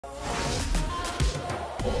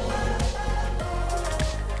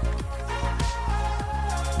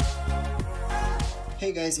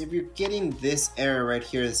Hey guys, if you're getting this error right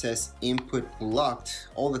here that says input blocked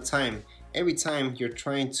all the time, every time you're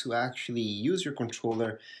trying to actually use your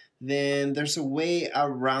controller, then there's a way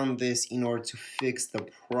around this in order to fix the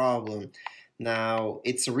problem. Now,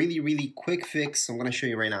 it's a really quick fix. I'm going to show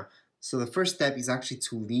you right now. So the first step is actually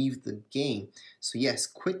to leave the game. So yes,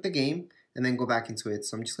 quit the game and then go back into it.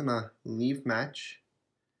 So I'm just going to leave match.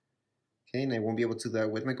 Okay, and I won't be able to do that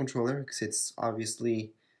with my controller because it's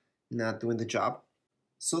obviously not doing the job.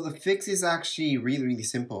 So the fix is actually really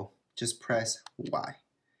simple. Just press Y.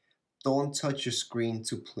 Don't touch your screen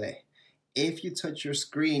to play. If you touch your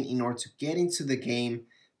screen in order to get into the game,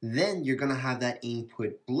 then you're gonna have that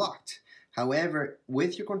input blocked. However,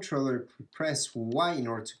 with your controller, press Y in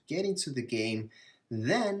order to get into the game,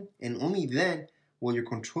 then and only then will your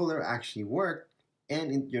controller actually work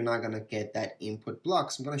and you're not gonna get that input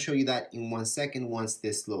block. So I'm gonna show you that in 1 second once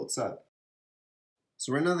this loads up.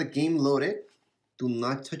 So right now the game loaded. Do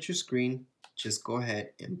not touch your screen, just go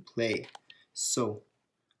ahead and play. So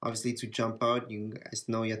obviously to jump out, you guys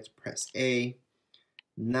know you have to press A.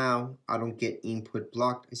 Now I don't get input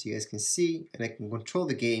blocked, as you guys can see, and I can control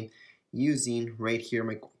the game using right here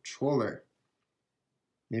my controller.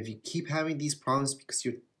 And if you keep having these problems because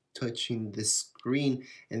you're touching the screen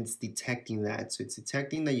and it's detecting that, so it's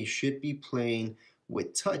detecting that you should be playing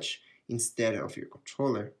with touch instead of your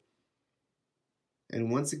controller. And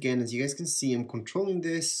once again, as you guys can see, I'm controlling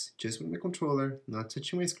this just with my controller, not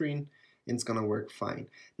touching my screen, and it's gonna work fine.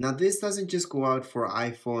 Now this doesn't just go out for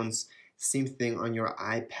iPhones, same thing on your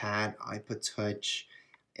iPad, iPod Touch,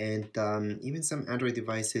 and even some Android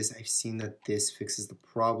devices. I've seen that this fixes the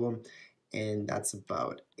problem, and that's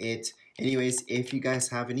about it. Anyways, if you guys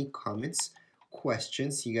have any comments,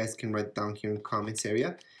 questions, you guys can write down here in the comments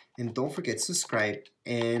area. And don't forget to subscribe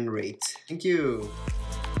and rate. Thank you.